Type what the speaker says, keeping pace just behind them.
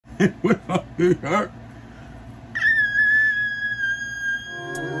without the hurt.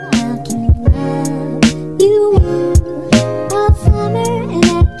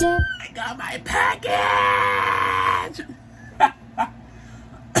 I got my package!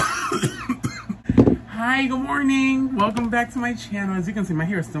 Hi, good morning. Welcome back to my channel. As you can see, my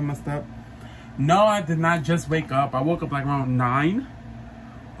hair is still messed up. No, I did not just wake up. I woke up like around 9.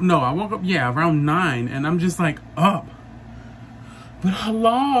 No, I woke up, yeah, around 9. And I'm just like up. But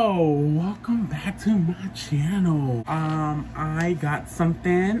hello, welcome back to my channel. I got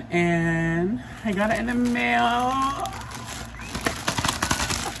something and I got it in the mail.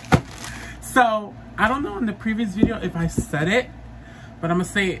 So, I don't know in the previous video if I said it, but I'm gonna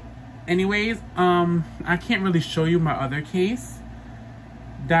say it anyways. I can't really show you my other case.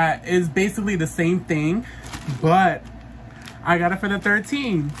 That is basically the same thing, but I got it for the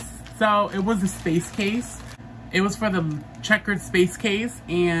 13th. So, it was a space case. It was for the checkered space case,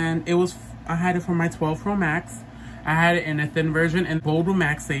 and it was, I had it for my 12 Pro Max. I had it in a thin version and bold with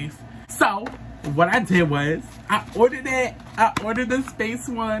MagSafe. So, what I did was, I ordered it. I ordered the space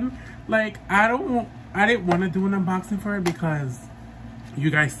one. Like, I didn't want to do an unboxing for it because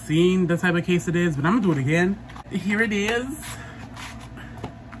you guys seen the type of case it is, but I'm gonna do it again. Here it is.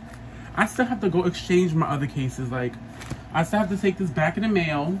 I still have to go exchange my other cases. Like, I still have to take this back in the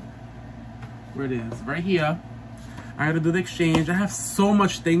mail. Where it is, right here. I had to do the exchange. I have so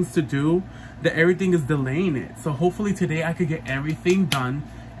much things to do that everything is delaying it. So hopefully today I could get everything done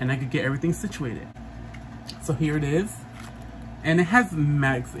and I could get everything situated. So here it is. And it has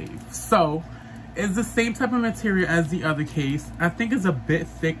MagSafe. So it's the same type of material as the other case. I think it's a bit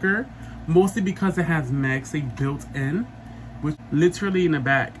thicker, mostly because it has MagSafe built in, which literally in the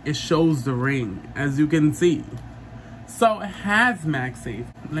back, it shows the ring, as you can see. So it has MagSafe.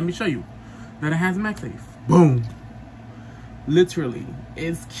 Let me show you that it has MagSafe. Boom. Literally,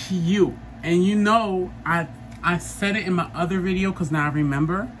 it's cute. And you know, I said it in my other video because now I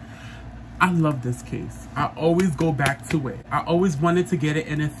remember. I love this case. I always go back to it. I always wanted to get it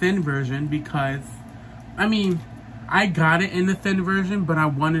in a thin version because, I mean, I got it in the thin version, but I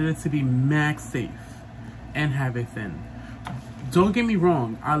wanted it to be MagSafe and have it thin. Don't get me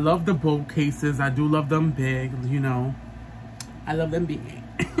wrong. I love the bold cases. I do love them big, you know. I love them big.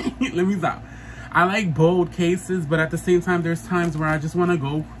 Let me stop. I like bold cases, but at the same time, there's times where I just want to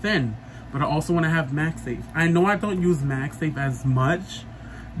go thin. But I also want to have MagSafe. I know I don't use MagSafe as much,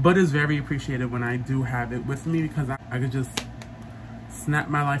 but it's very appreciated when I do have it with me because I could just snap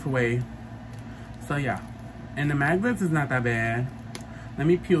my life away. So yeah. And the magnets is not that bad. Let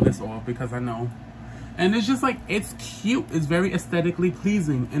me peel this off because I know. And it's just like, it's cute. It's very aesthetically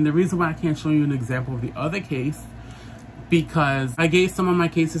pleasing. And the reason why I can't show you an example of the other case, because I gave some of my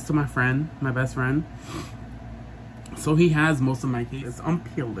cases to my friend, my best friend. So he has most of my cases.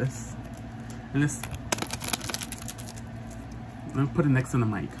 Unpeel this. And this, let me put it next to the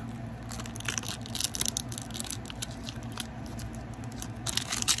mic.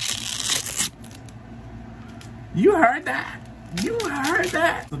 You heard that? You heard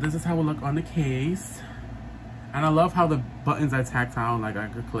that? So this is how it look on the case. And I love how the buttons are tactile, like I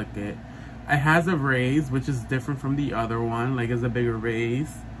could click it. It has a raise, which is different from the other one. Like, it's a bigger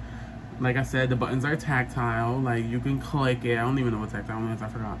raise. Like I said, the buttons are tactile. Like, you can click it. I don't even know what tactile means. I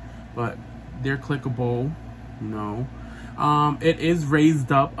forgot. But they're clickable. No. It is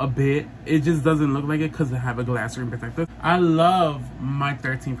raised up a bit. It just doesn't look like it because I have a glass screen protector. I love my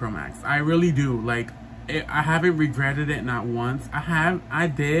 13 Pro Max. I really do. Like, I haven't regretted it not once. I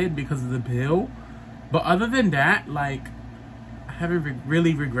did because of the bill. But other than that, like, I haven't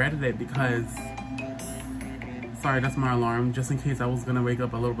really regretted it because, sorry, that's my alarm, just in case I was gonna wake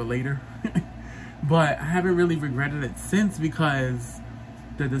up a little bit later. But I haven't really regretted it since because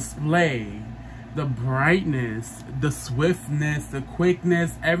the display, the brightness, the swiftness, the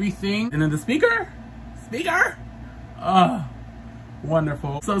quickness, everything. And then the speaker,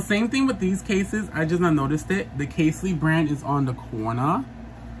 wonderful. So same thing with these cases. I just not noticed it. The Casely brand is on the corner.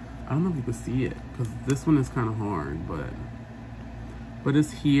 I don't know if you can see it because this one is kind of hard, but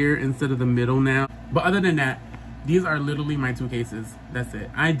it's here instead of the middle now. But other than that, these are literally my two cases. That's it.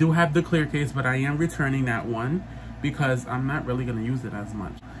 I do have the clear case, but I am returning that one because I'm not really going to use it as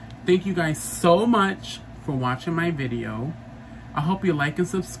much. Thank you guys so much for watching my video. I hope you like and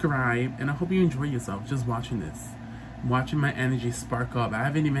subscribe, and I hope you enjoy yourself just watching this. Watching my energy spark up. I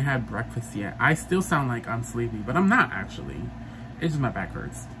haven't even had breakfast yet. I still sound like I'm sleepy, but I'm not actually. It's just my back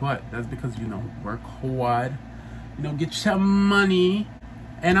hurts. But that's because, you know, work hard. You know, get your money.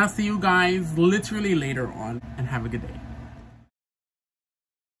 And I'll see you guys literally later on. And have a good day.